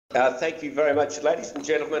Thank you very much, ladies and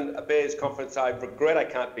gentlemen. A Bears conference. I regret I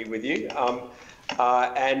can't be with you.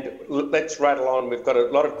 And let's rattle on. We've got a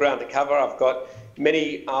lot of ground to cover. I've got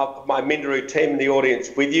many of my Minderoo team in the audience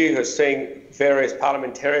with you, who are seeing various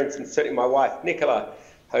parliamentarians, and certainly my wife, Nicola,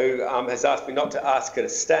 who has asked me not to ask her to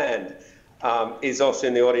stand, is also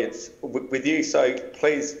in the audience with you. So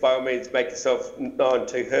please, by all means, make yourself known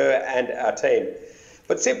to her and our team.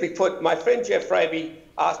 But simply put, my friend Jeff Raby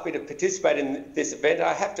asked me to participate in this event.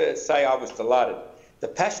 I have to say I was delighted. The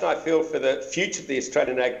passion I feel for the future of the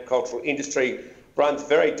Australian agricultural industry runs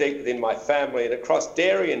very deep within my family, and across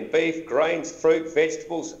dairy and beef, grains, fruit,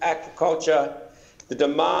 vegetables, aquaculture, the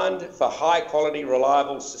demand for high quality,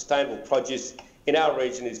 reliable, sustainable produce in our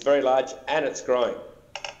region is very large, and it's growing.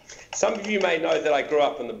 Some of you may know that I grew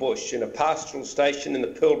up in the bush, in a pastoral station in the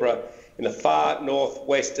Pilbara, in the far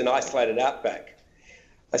northwest and isolated outback.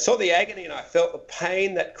 I saw the agony and I felt the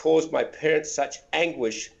pain that caused my parents such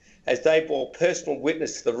anguish as they bore personal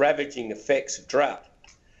witness to the ravaging effects of drought.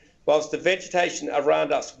 Whilst the vegetation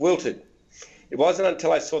around us wilted, it wasn't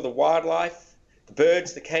until I saw the wildlife, the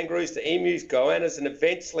birds, the kangaroos, the emus, goannas, and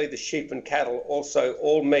eventually the sheep and cattle also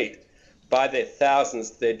all meet by their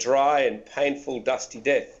thousands their dry and painful dusty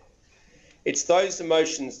death. It's those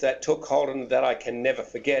emotions that took hold of me that I can never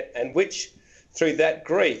forget, and which, through that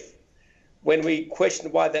grief, when we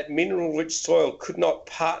questioned why that mineral-rich soil could not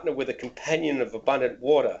partner with a companion of abundant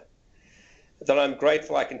water, that I'm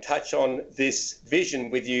grateful I can touch on this vision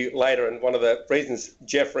with you later. And one of the reasons,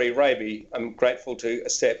 Jeffrey Raby, I'm grateful to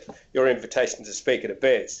accept your invitation to speak at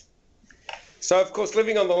Bears. So, of course,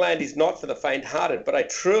 living on the land is not for the faint-hearted, but I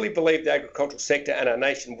truly believe the agricultural sector and our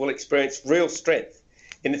nation will experience real strength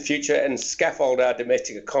in the future and scaffold our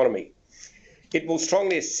domestic economy. It will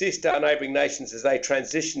strongly assist our neighbouring nations as they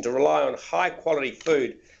transition to rely on high-quality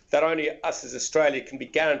food that only us as Australia can be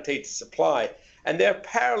guaranteed to supply. And there are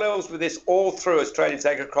parallels with this all through Australia's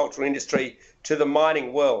agricultural industry to the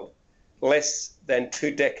mining world less than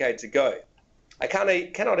 2 decades ago. I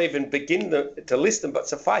cannot even begin to list them, but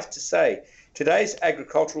suffice to say, today's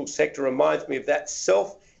agricultural sector reminds me of that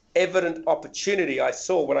self-evident opportunity I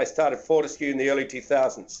saw when I started Forrest in the early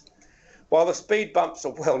 2000s. While the speed bumps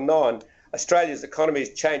are well known, Australia's economy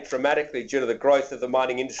has changed dramatically due to the growth of the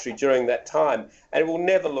mining industry during that time, and it will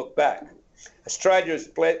never look back. Australia is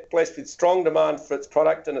blessed with strong demand for its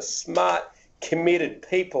product and a smart, committed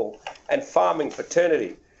people and farming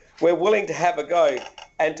fraternity. We're willing to have a go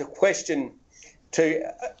and to question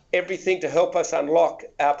everything to help us unlock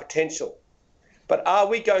our potential. But are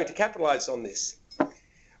we going to capitalise on this?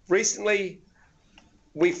 Recently,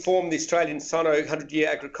 we formed the Australian Sino 100-Year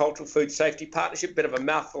Agricultural Food Safety Partnership, bit of a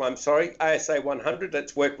mouthful, I'm sorry, ASA 100,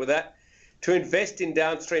 let's work with that, to invest in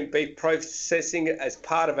downstream beef processing as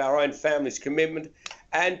part of our own family's commitment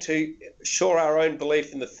and to shore our own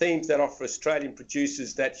belief in the themes that offer Australian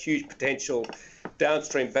producers that huge potential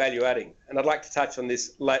downstream value adding. And I'd like to touch on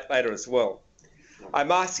this later as well.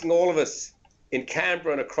 I'm asking all of us in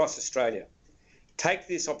Canberra and across Australia, take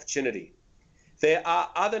this opportunity. There are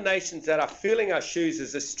other nations that are filling our shoes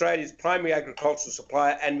as Australia's primary agricultural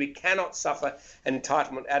supplier, and we cannot suffer an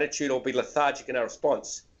entitlement attitude or be lethargic in our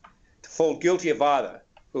response. To fall guilty of either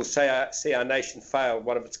will see our nation fail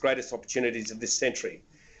one of its greatest opportunities of this century.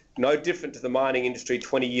 No different to the mining industry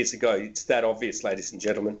 20 years ago. It's that obvious, ladies and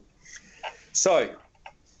gentlemen. So,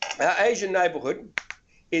 our Asian neighbourhood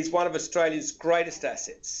is one of Australia's greatest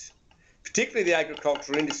assets, particularly the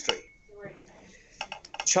agricultural industry.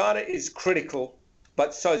 China is critical,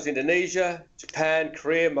 but so is Indonesia, Japan,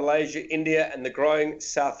 Korea, Malaysia, India, and the growing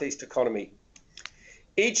Southeast economy.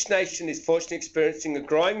 Each nation is fortunately experiencing a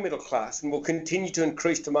growing middle class and will continue to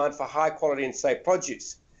increase demand for high quality and safe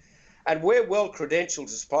produce. And we're well credentialed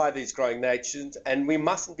to supply these growing nations, and we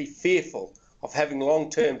mustn't be fearful of having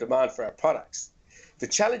long-term demand for our products. The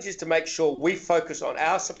challenge is to make sure we focus on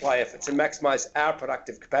our supply efforts and maximise our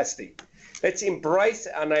productive capacity. Let's embrace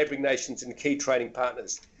our neighbouring nations and key trading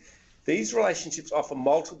partners. These relationships offer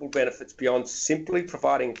multiple benefits beyond simply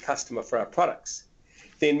providing a customer for our products.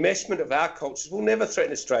 The enmeshment of our cultures will never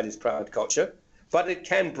threaten Australia's proud culture, but it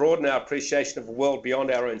can broaden our appreciation of a world beyond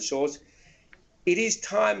our own shores. It is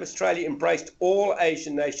time Australia embraced all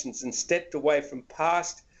Asian nations and stepped away from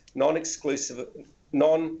past non-exclusive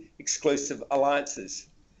alliances.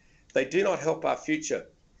 They do not help our future.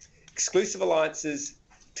 Exclusive alliances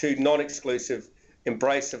to non-exclusive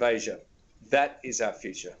embrace of Asia. That is our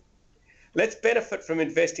future. Let's benefit from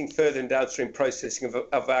investing further in downstream processing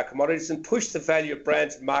of our commodities and push the value of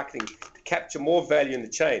brands and marketing to capture more value in the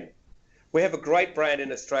chain. We have a great brand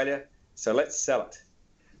in Australia, so let's sell it.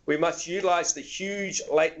 We must utilise the huge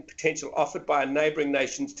latent potential offered by our neighbouring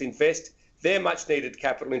nations to invest their much needed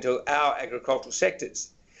capital into our agricultural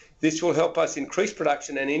sectors. This will help us increase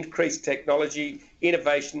production and increase technology,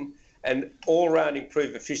 innovation, and all-round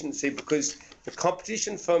improve efficiency, because the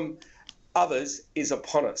competition from others is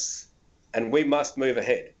upon us and we must move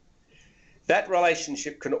ahead. That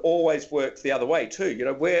relationship can always work the other way too,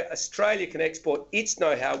 where Australia can export its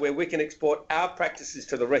know-how, where we can export our practices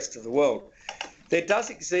to the rest of the world. There does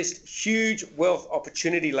exist huge wealth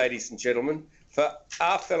opportunity, ladies and gentlemen, for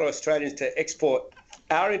our fellow Australians to export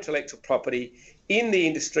our intellectual property in the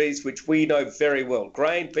industries which we know very well,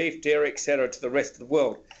 grain, beef, dairy, etc., to the rest of the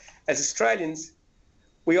world. As Australians,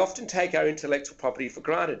 we often take our intellectual property for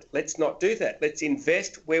granted. Let's not do that. Let's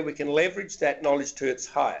invest where we can leverage that knowledge to its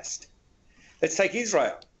highest. Let's take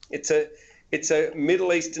Israel. It's a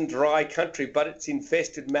Middle Eastern dry country, but it's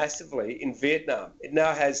invested massively in Vietnam. It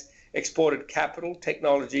now has exported capital,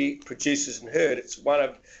 technology, producers, and herd. It's one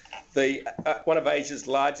of Asia's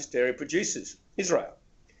largest dairy producers, Israel.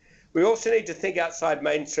 We also need to think outside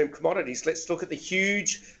mainstream commodities. Let's look at the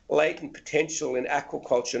huge latent potential in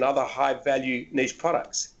aquaculture and other high-value niche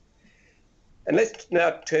products. And let's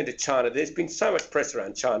now turn to China. There's been so much press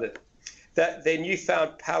around China, that their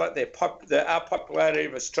newfound palate, our popularity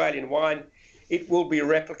of Australian wine, it will be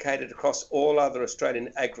replicated across all other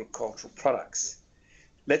Australian agricultural products.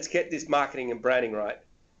 Let's get this marketing and branding right,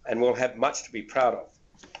 and we'll have much to be proud of.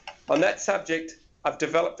 On that subject, I've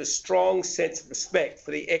developed a strong sense of respect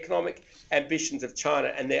for the economic ambitions of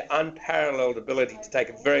China and their unparalleled ability to take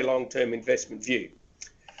a very long-term investment view.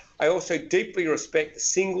 I also deeply respect the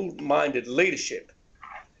single-minded leadership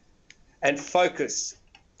and focus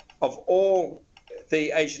of all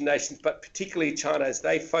the Asian nations, but particularly China, as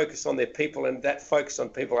they focus on their people, and that focus on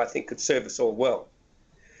people, I think, could serve us all well.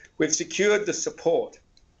 We've secured the support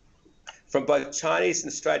from both Chinese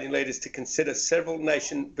and Australian leaders to consider several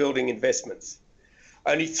nation-building investments.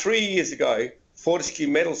 Only 3 years ago, Fortescue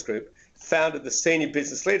Metals Group founded the Senior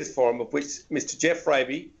Business Leaders Forum, of which Mr. Jeff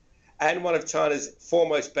Raby and one of China's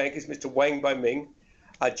foremost bankers, Mr. Wang Boming,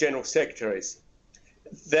 are general secretaries.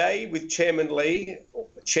 They, with Chairman Li,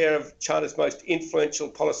 chair of China's most influential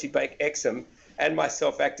policy bank, Exim, and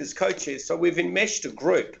myself act as co-chairs. So we've enmeshed a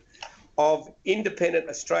group of independent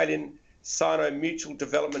Australian Sino-Mutual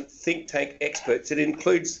Development think tank experts. It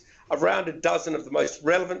includes around a dozen of the most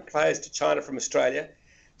relevant players to China from Australia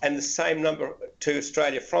and the same number to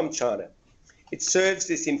Australia from China. It serves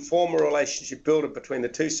this informal relationship builder between the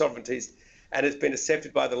two sovereignties and has been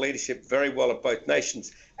accepted by the leadership very well of both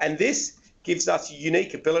nations. And this gives us a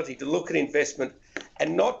unique ability to look at investment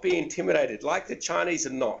and not be intimidated, like the Chinese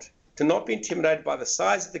are not, to not be intimidated by the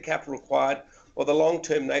size of the capital required or the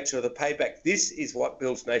long-term nature of the payback. This is what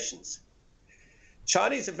builds nations.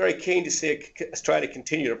 Chinese are very keen to see Australia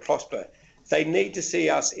continue to prosper. They need to see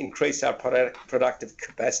us increase our productive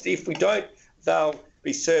capacity. If we don't, they'll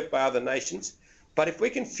be served by other nations. But if we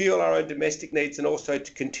can fuel our own domestic needs and also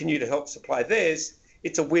to continue to help supply theirs,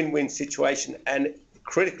 it's a win-win situation and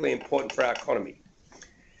critically important for our economy.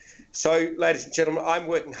 So, ladies and gentlemen, I'm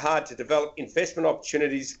working hard to develop investment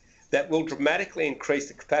opportunities that will dramatically increase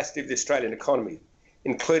the capacity of the Australian economy,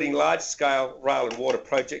 including large-scale rail and water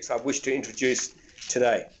projects I wish to introduce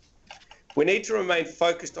today. We need to remain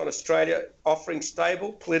focused on Australia offering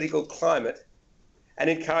stable political climate and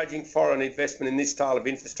encouraging foreign investment in this style of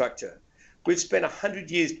infrastructure. We've spent 100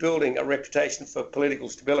 years building a reputation for political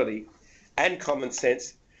stability and common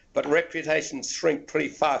sense, but reputations shrink pretty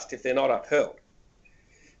fast if they're not upheld.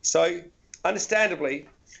 So, understandably,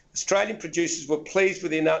 Australian producers were pleased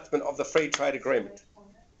with the announcement of the free trade agreement.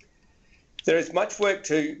 There is much work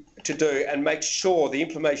to do and make sure the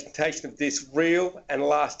implementation of this real and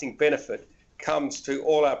lasting benefit comes to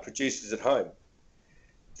all our producers at home.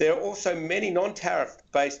 There are also many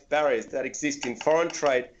non-tariff-based barriers that exist in foreign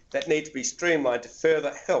trade that need to be streamlined to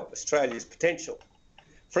further help Australia's potential.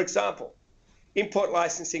 For example, import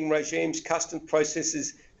licensing regimes, customs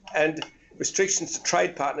processes, and restrictions to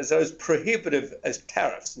trade partners are as prohibitive as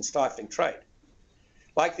tariffs and stifling trade.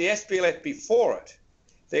 Like the SPLF before it,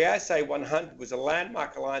 the ASA 100 was a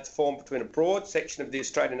landmark alliance formed between a broad section of the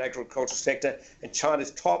Australian agricultural sector and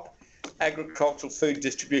China's top agricultural food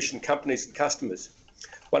distribution companies and customers.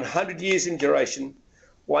 100 years in duration,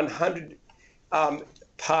 100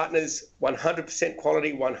 partners, 100%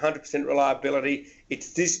 quality, 100% reliability.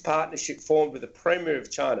 It's this partnership formed with the Premier of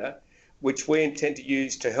China, which we intend to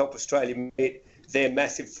use to help Australia meet their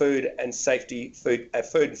massive food and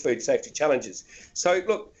food safety challenges. So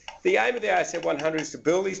look, the aim of the ASA 100 is to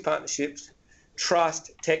build these partnerships,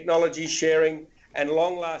 trust, technology sharing, and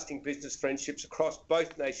long-lasting business friendships across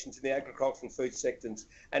both nations in the agricultural and food sectors,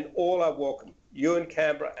 and all are welcome, you in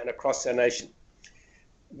Canberra and across our nation.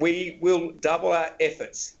 we will double our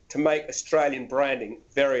efforts to make Australian branding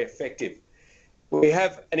very effective. We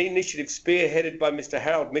have an initiative spearheaded by Mr.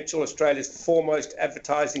 Harold Mitchell, Australia's foremost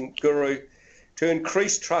advertising guru, to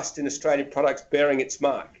increase trust in Australian products bearing its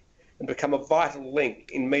mark and become a vital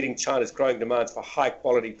link in meeting China's growing demands for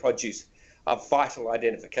high-quality produce, a vital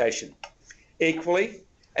identification. Equally,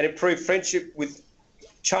 an improved friendship with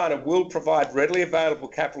China will provide readily available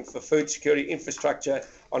capital for food security infrastructure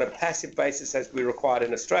on a passive basis as we require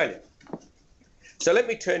in Australia. So let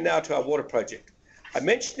me turn now to our water project. I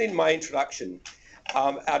mentioned in my introduction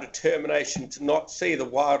our determination to not see the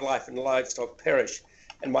wildlife and livestock perish,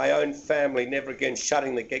 and my own family never again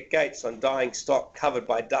shutting the gates on dying stock covered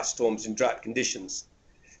by dust storms in drought conditions.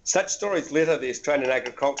 Such stories litter the Australian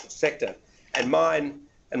agricultural sector, and mine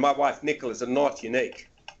and my wife Nicholas are not unique.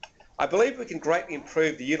 I believe we can greatly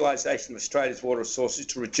improve the utilisation of Australia's water resources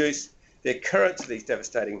to reduce the occurrence of these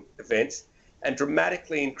devastating events and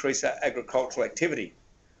dramatically increase our agricultural activity.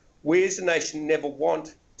 We as a nation never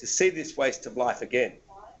want to see this waste of life again.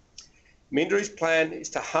 Minderoo's plan is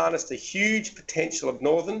to harness the huge potential of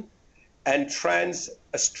northern and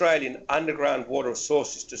trans-Australian underground water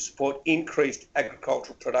resources to support increased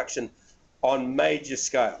agricultural production on major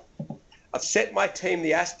scale. I've set my team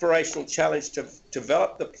the aspirational challenge to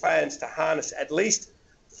develop the plans to harness at least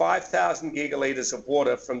 5,000 gigalitres of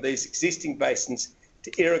water from these existing basins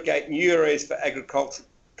to irrigate new areas for agricultural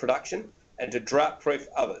production and to drought-proof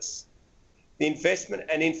others. The investment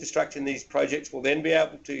and infrastructure in these projects will then be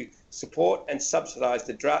able to support and subsidise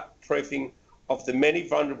the drought-proofing of the many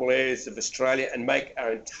vulnerable areas of Australia and make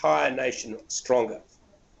our entire nation stronger.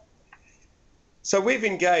 So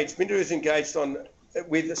Minderoo is engaged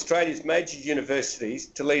with Australia's major universities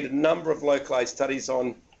to lead a number of localised studies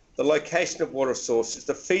on the location of water resources,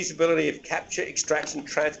 the feasibility of capture, extraction,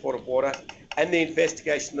 transport of water, and the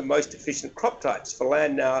investigation of the most efficient crop types for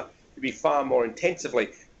land now to be farmed more intensively.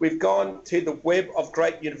 We've gone to the web of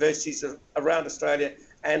great universities around Australia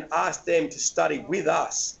and asked them to study with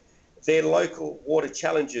us their local water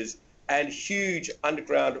challenges and huge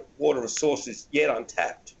underground water resources yet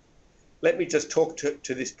untapped. Let me just talk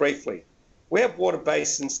to this briefly. We have water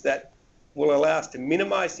basins that will allow us to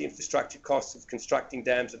minimise the infrastructure costs of constructing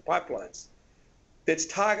dams and pipelines. Let's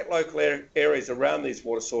target local areas around these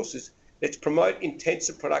water sources. Let's promote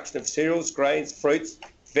intensive production of cereals, grains, fruits,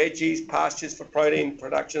 veggies, pastures for protein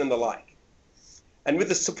production and the like. And with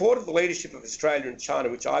the support of the leadership of Australia and China,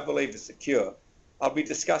 which I believe is secure, I'll be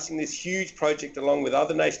discussing this huge project along with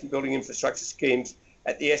other nation-building infrastructure schemes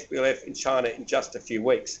at the SBLF in China in just a few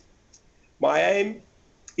weeks. My aim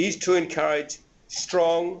is to encourage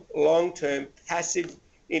strong, long-term, passive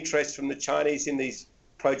interest from the Chinese in these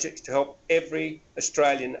projects to help every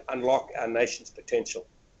Australian unlock our nation's potential.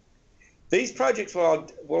 These projects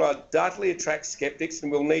will undoubtedly attract sceptics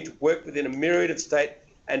and will need to work within a myriad of state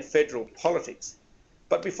and federal politics.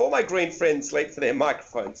 But before my green friends leap for their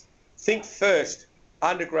microphones, think first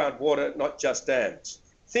underground water, not just dams.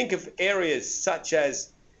 Think of areas such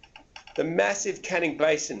as the massive Canning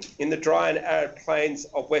Basin in the dry and arid plains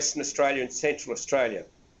of Western Australia and Central Australia.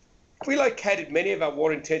 If we located many of our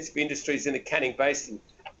water-intensive industries in the Canning Basin,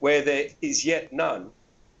 where there is yet none,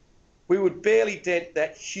 we would barely dent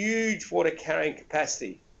that huge water carrying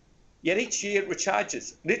capacity. Yet each year it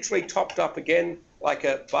recharges, literally topped up again like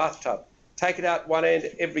a bathtub. Take it out one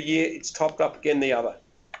end, every year it's topped up again the other.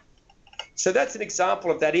 So that's an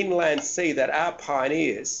example of that inland sea that our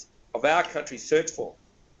pioneers of our country search for.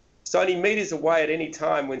 It's only metres away at any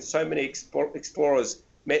time when so many explorers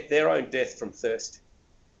met their own death from thirst.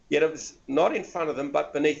 Yet it was not in front of them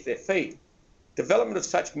but beneath their feet. Development of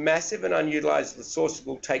such massive and unutilised resources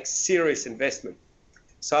will take serious investment.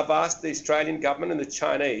 So I've asked the Australian government and the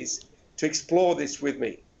Chinese to explore this with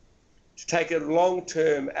me, to take a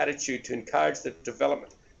long-term attitude to encourage the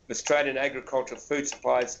development of Australian agricultural food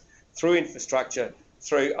supplies through infrastructure,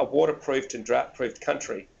 through a waterproofed and drought-proofed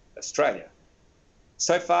country, Australia.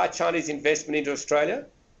 So far, Chinese investment into Australia,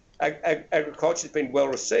 agriculture has been well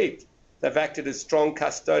received. They've acted as strong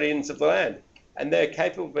custodians of the land, and they're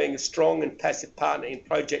capable of being a strong and passive partner in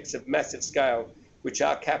projects of massive scale, which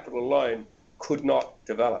our capital alone could not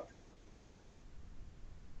develop.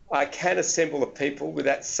 I can assemble the people with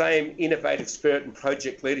that same innovative spirit and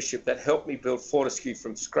project leadership that helped me build Fortescue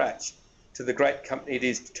from scratch to the great company it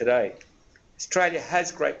is today. Australia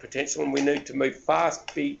has great potential, and we need to move fast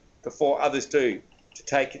before others do to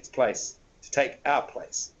take its place, to take our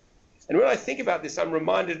place. And when I think about this, I'm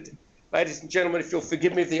reminded, ladies and gentlemen, if you'll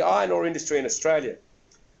forgive me, of the iron ore industry in Australia.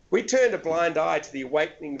 We turned a blind eye to the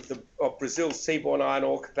awakening of Brazil's seaborne iron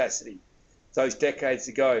ore capacity those decades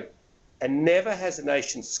ago. And never has a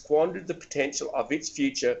nation squandered the potential of its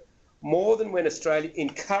future more than when Australia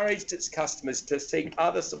encouraged its customers to seek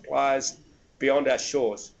other suppliers beyond our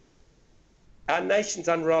shores. Our nation's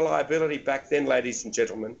unreliability back then, ladies and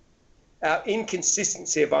gentlemen, our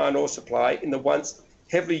inconsistency of iron ore supply in the once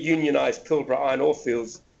heavily unionised Pilbara iron ore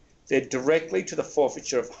fields led directly to the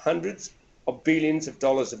forfeiture of hundreds of billions of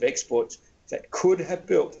dollars of exports that could have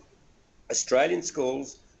built Australian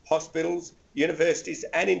schools, hospitals, universities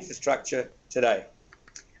and infrastructure today.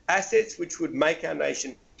 Assets which would make our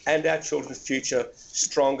nation and our children's future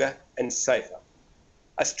stronger and safer.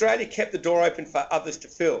 Australia kept the door open for others to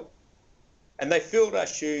fill, and they filled our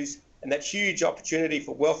shoes, and that huge opportunity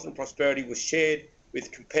for wealth and prosperity was shared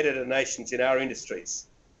with competitor nations in our industries.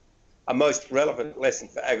 A most relevant lesson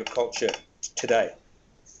for agriculture today.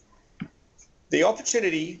 The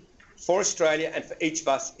opportunity for Australia and for each of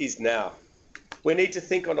us is now. We need to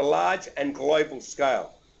think on a large and global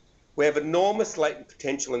scale. We have enormous latent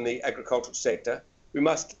potential in the agricultural sector. We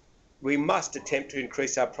must attempt to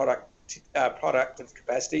increase our productive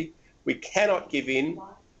capacity. We cannot give in.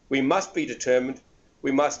 We must be determined.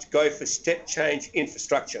 We must go for step change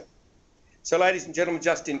infrastructure. So, ladies and gentlemen,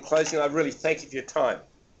 just in closing, I really thank you for your time.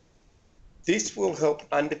 This will help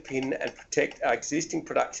underpin and protect our existing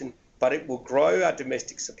production, but it will grow our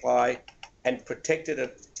domestic supply and protect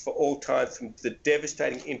it for all time from the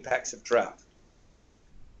devastating impacts of drought.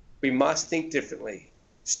 We must think differently.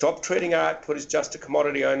 Stop treating our output as just a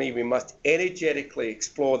commodity only. We must energetically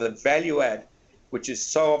explore the value add, which is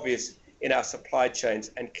so obvious in our supply chains,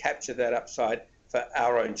 and capture that upside for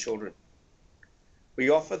our own children. We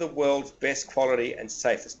offer the world's best quality and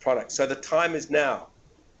safest products. So the time is now,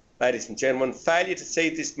 ladies and gentlemen. Failure to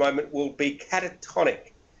seize this moment will be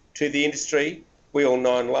catatonic to the industry we all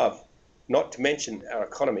know and love, not to mention our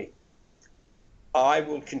economy. I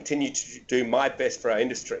will continue to do my best for our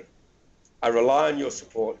industry. I rely on your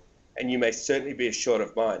support, and you may certainly be assured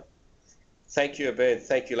of mine. Thank you, Abir, and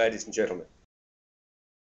thank you, ladies and gentlemen.